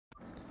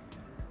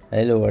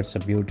Hello, what's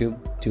up YouTube?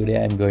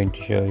 Today I'm going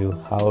to show you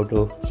how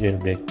to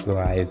jailbreak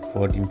iOS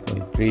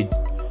 14.3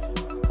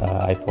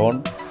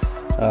 iPhone.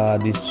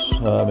 This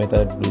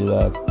method will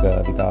work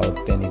without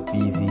any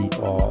PC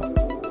or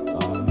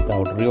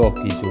without rework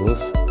issues.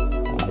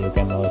 You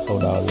can also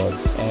download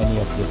any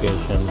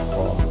application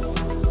from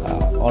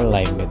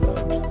online method.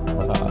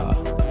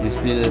 This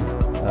will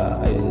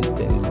I will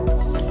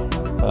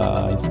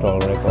tell install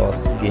repos,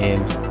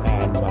 games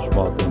and much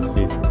more things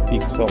with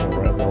Pikzo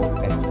Repo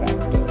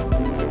Extractor.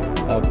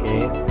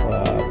 Okay,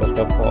 first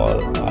of all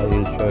I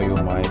will show you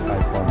my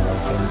iPhone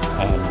version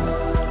and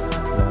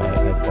my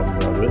iPhone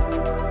model.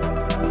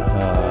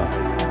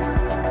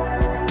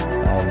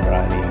 I'm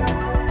running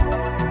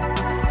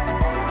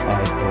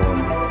iPhone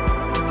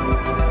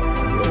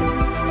iOS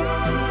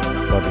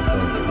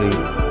 14.3,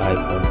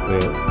 iPhone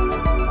 12,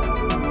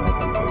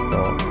 iPhone 12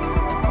 Pro.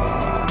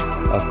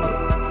 Okay,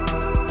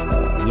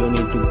 you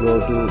need to go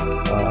to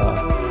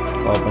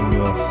open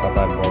your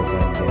Safari browser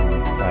and then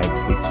type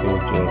Pikzo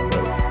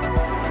Jailbreak.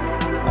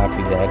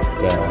 After that,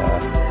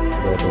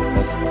 go to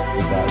first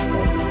result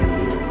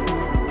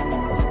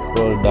and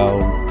scroll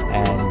down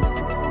and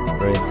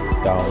press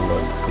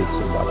download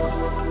Pikzo button.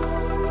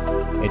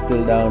 It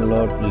will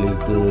download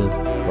little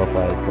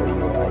profile for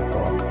your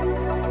iPhone.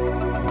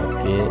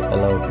 Okay,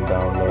 allow to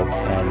download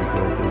and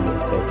go to your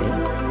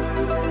settings.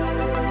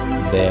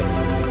 Then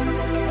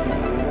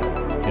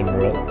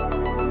general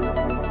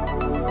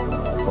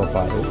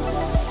profiles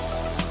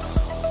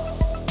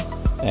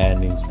and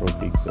install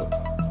Pikzo.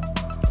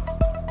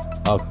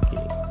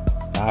 Okay,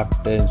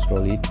 after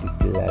install it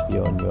will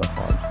appear on your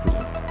home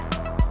screen.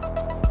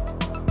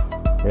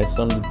 Press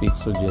on the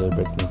Pikzo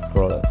Jailbreak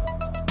installer.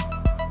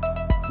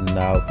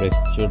 Now press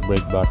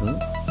jailbreak button.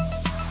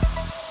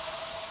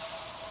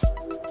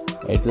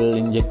 It will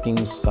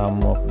injecting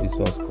some of the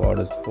source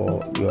code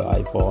for your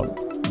iPhone.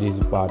 This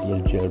is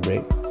partial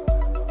jailbreak.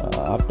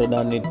 After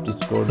done it,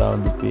 scroll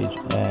down the page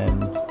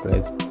and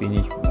press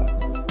finish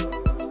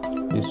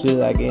button. This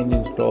will again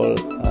install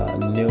a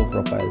new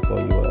profile for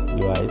your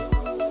device.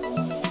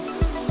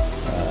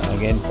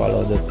 Again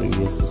follow the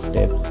previous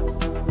steps.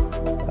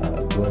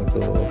 Go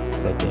to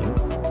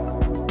settings,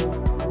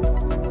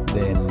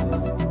 then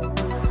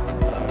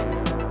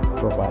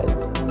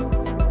profiles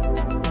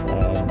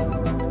and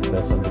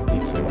press on the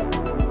Pikzo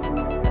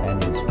and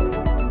install.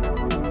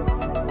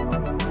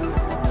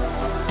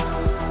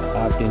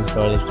 After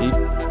installing it,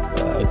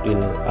 it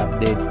will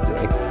update the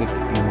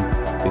existing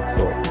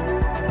Pikzo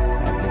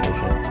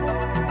application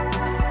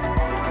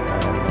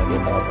and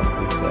again open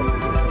Pikzo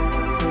application.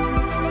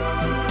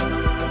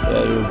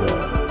 There you go.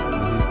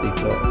 This is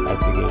Pikzo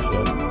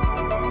application,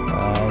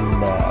 and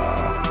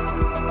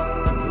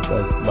the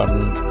first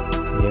button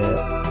here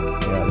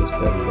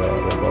listed the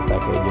robot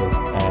packages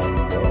and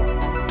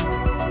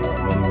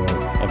many more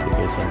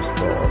application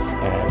stores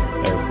and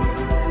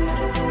everything.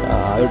 I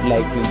would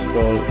like to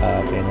install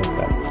famous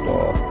app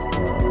store.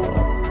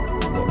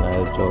 Then I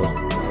chose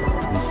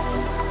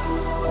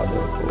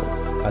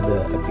other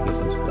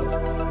application stores.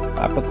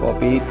 After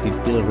copy it, it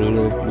will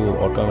reload you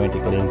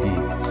automatically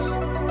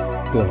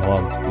to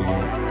home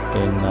screen.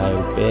 Then I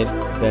will paste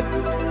that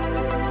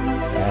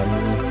and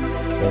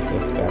press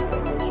extract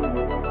package.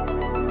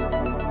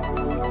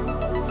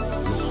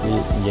 This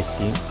will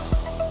injecting.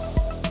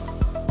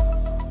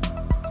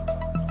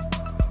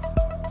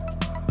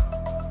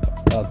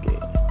 Okay.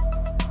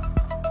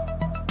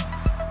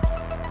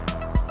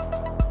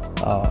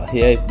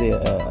 Here is the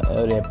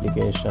every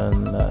application,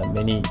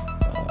 many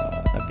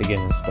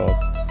application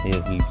stores here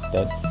is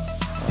listed.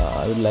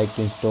 I would like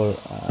to install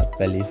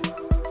Pelif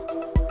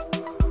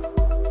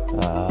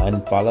and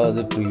follow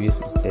the previous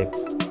steps.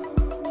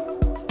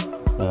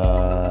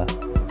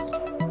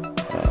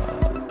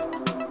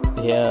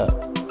 Here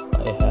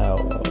I have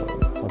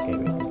okay,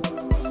 wait.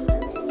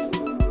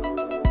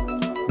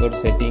 Go to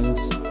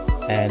settings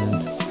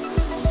and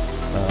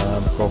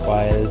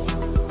profiles,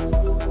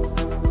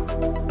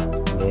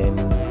 then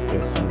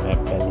press on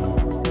Pelif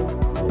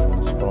and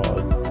install,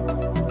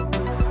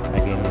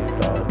 again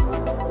install.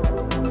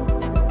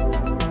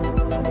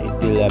 It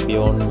will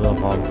appear on your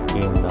home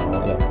screen now,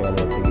 the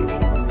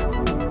application.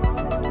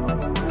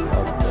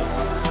 Okay,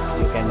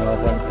 you can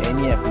open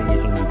any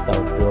application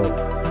without your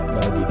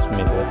by this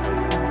method.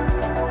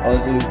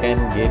 Also you can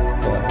get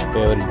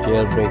favorite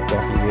jailbreak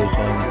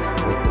applications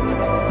with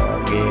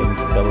games,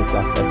 double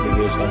class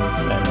applications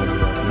and many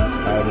more things.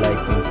 I would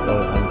like to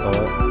install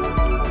unc0ver.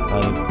 I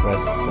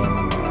press on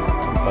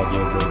the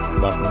jailbreak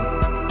button.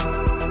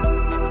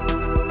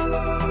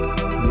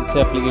 This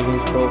application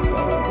store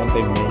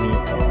contain many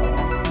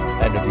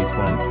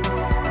advertisements.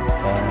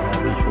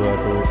 Be sure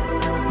to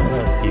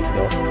skip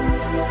those.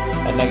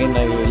 And again I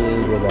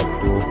will go back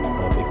to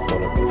Pikzo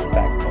Repo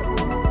Extractor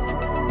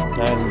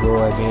and go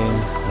again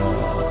to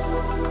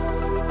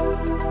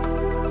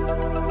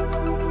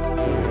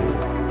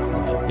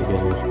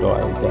application store.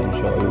 I can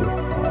show you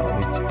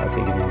which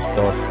application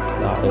stores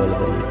are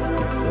available with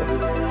Pikzo,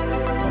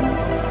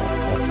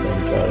 App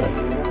Center,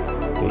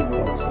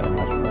 Quickbox and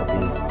much more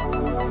things.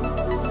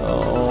 Now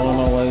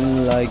I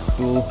will like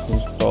to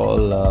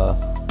install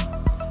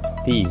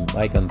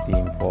icon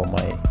theme for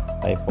my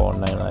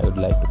iPhone, and I would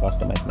like to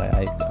customize my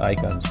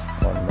icons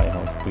on my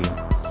home screen,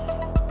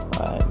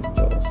 and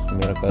just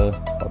Miracle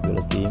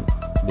popular theme,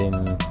 then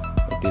it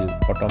will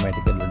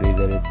automatically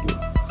redirect you.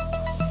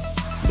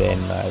 Then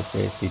I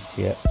paste it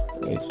here.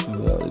 It's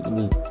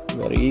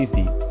very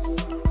easy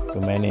to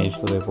manage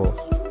the repos.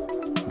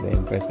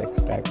 Then press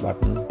extract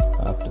button.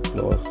 After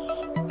close,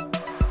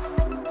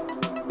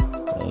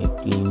 it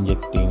will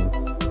injecting.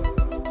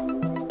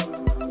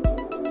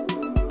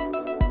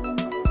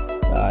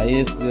 I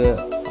use some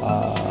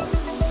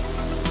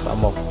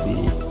of the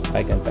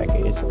icon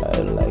package.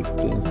 I like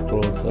to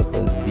install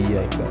circle B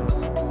icons.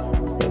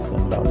 Press on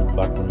download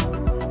button.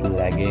 It will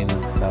again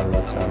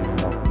download some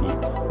of the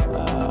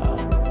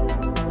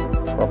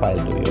profile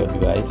to your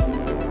device.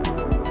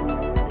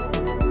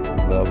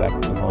 Go back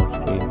to home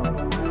screen.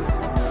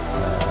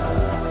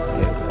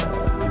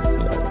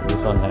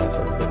 This one has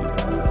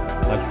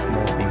much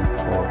more things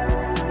for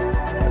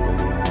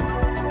doing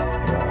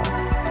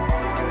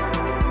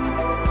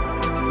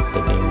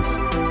settings.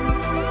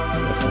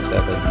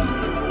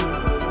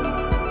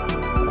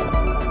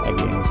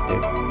 Again,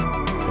 step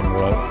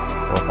general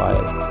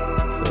profile.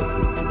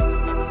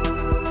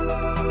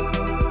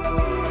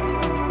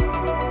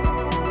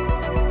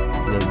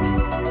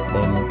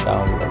 Then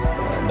down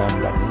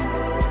button.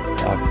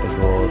 After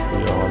go to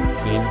your home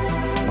screen.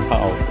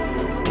 Wow,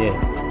 yeah,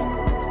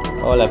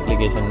 all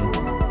applications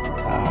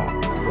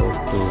go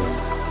to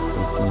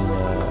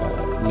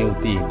new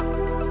theme.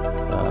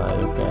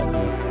 You can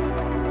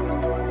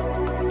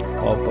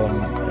open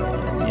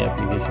the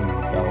application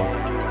without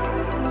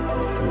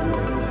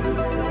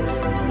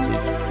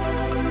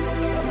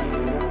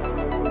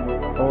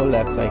all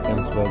apps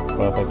icons work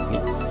perfectly.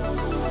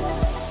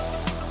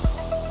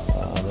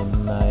 Then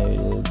I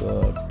will go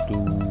to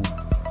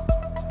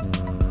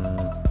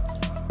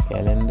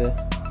calendar.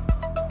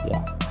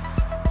 Yeah,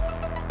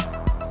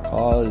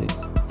 all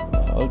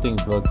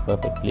things work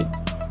perfectly.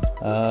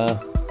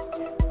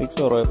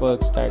 Pikzo Repo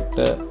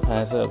Extractor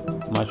has a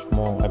much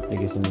more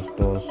application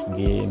stores,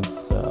 games,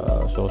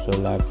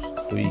 social apps,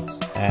 tweaks,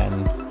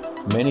 and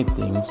many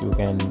things. You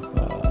can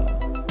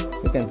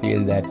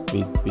feel that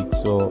with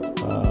Pikzo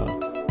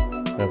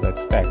Repo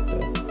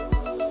Extractor.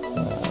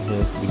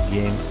 Here's the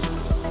game.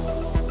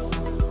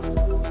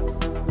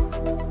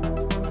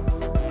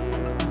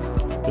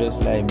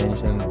 Previously I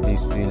mentioned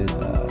this will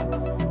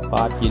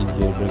partly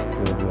jailbreak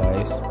your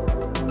device.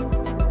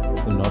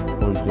 It's not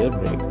full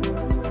jailbreak,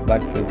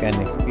 but you can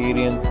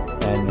experience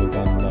and you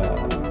can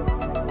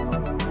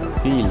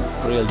feel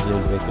real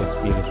jailbreak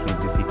experience with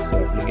the Pikzo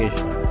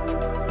application.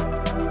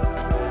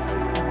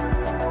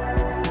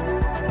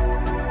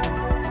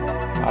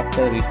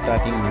 After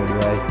restarting your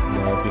device, the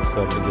Pikzo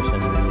application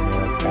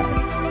will crash.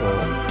 So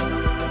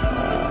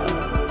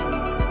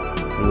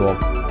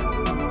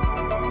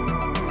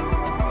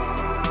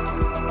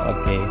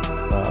okay,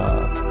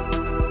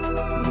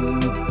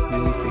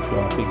 this is Pikzo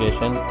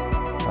application.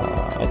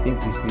 I think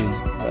this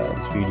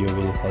video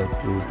will help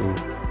you to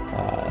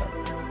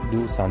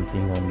do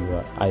something on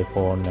your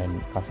iPhone and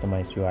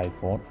customize your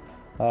iPhone.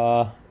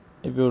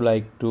 If you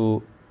like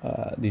to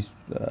this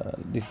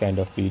kind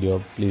of video,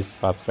 please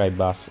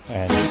subscribe us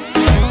and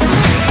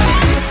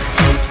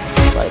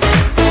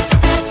bye.